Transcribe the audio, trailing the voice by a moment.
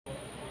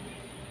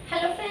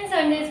Hello friends,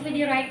 on this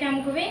video right now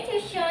I'm going to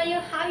show you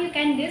how you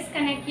can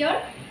disconnect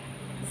your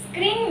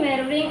screen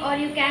mirroring, or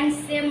you can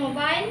say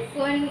mobile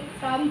phone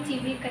from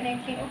TV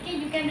connecting. Okay,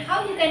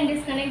 how you can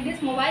disconnect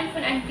this mobile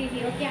phone and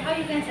TV. Okay, how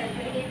you can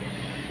separate it.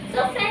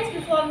 So friends,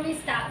 before we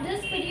start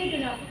this video, do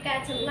not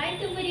forget to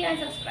like the video and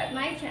subscribe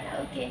my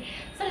channel. Okay,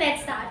 so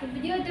let's start the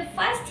video. The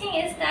first thing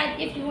is that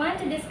if you want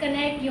to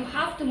disconnect, you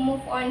have to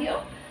move on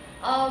your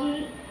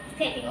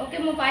setting. Okay,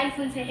 mobile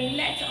phone setting.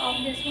 Let's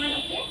off this one.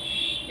 Okay,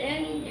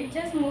 then you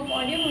just move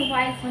on your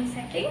mobile phone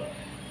setting.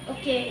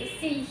 Okay,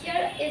 see,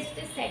 here is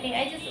the setting.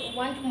 I just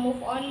want to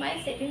move on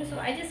my setting, so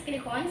I just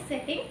click on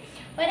setting.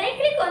 When I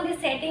click on the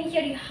setting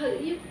here,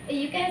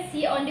 you can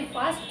see on the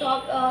first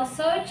top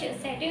search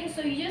setting.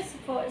 So you just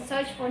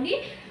search for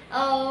the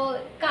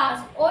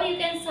cast, or you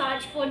can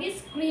search for the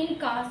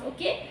screencast.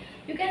 Okay,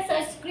 you can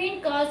search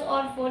screencast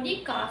or for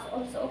the cast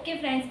also. Okay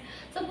friends,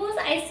 suppose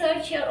I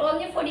search here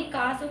only for the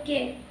cast.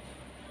 Okay,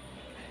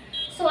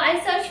 so I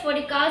search for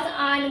the cars,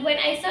 and when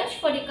I search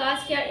for the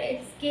cars here,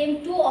 it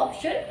came two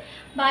options.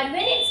 But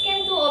when it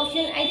came to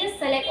option, I just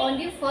select on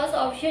the first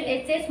option.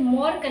 It says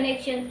more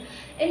connections.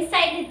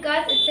 Inside the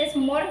cars it says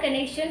more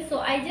connections, so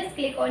I just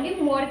click on the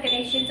more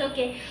connections.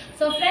 Okay,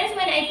 so friends,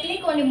 when I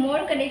click on the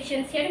more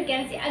connections here, you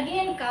can see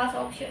again cars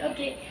option.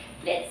 Okay,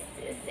 let's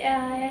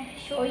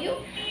show you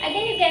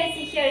again. You can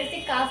see here is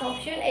the cars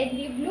option in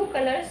the blue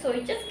color, so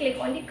you just click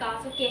on the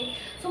cars. Okay,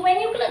 so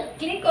when you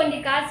click on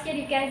the cars here,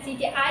 you can see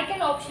the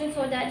icon option,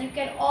 so that you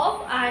can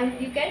off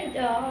and you can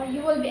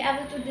you will be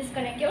able to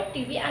disconnect your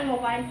TV and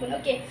mobile phone.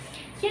 Okay,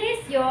 here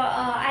is your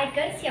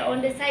icons. Here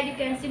on the side you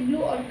can see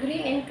blue or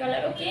green in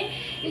color. Okay,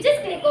 you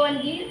just click on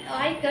the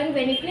icon.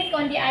 When you click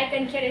on the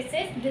icon here, it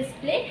says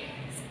display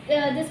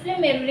display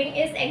mirroring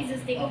is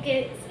existing.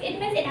 Okay, it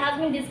means it has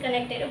been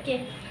disconnected.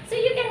 Okay, so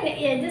you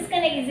can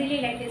disconnect easily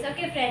like this.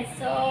 Okay friends,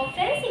 so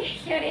friends,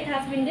 here it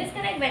has been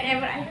disconnected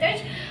whenever I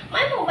touch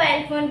my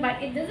mobile phone,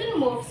 but it doesn't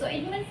move, so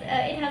it means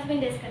it has been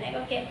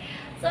disconnected. Okay,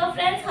 so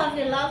friends, hope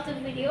you love the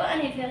video,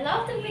 and if you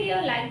love the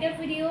video, like the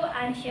video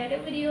and share the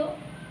video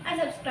and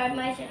subscribe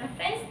my channel.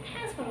 Friends,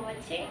 thanks for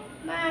watching.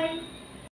 Bye.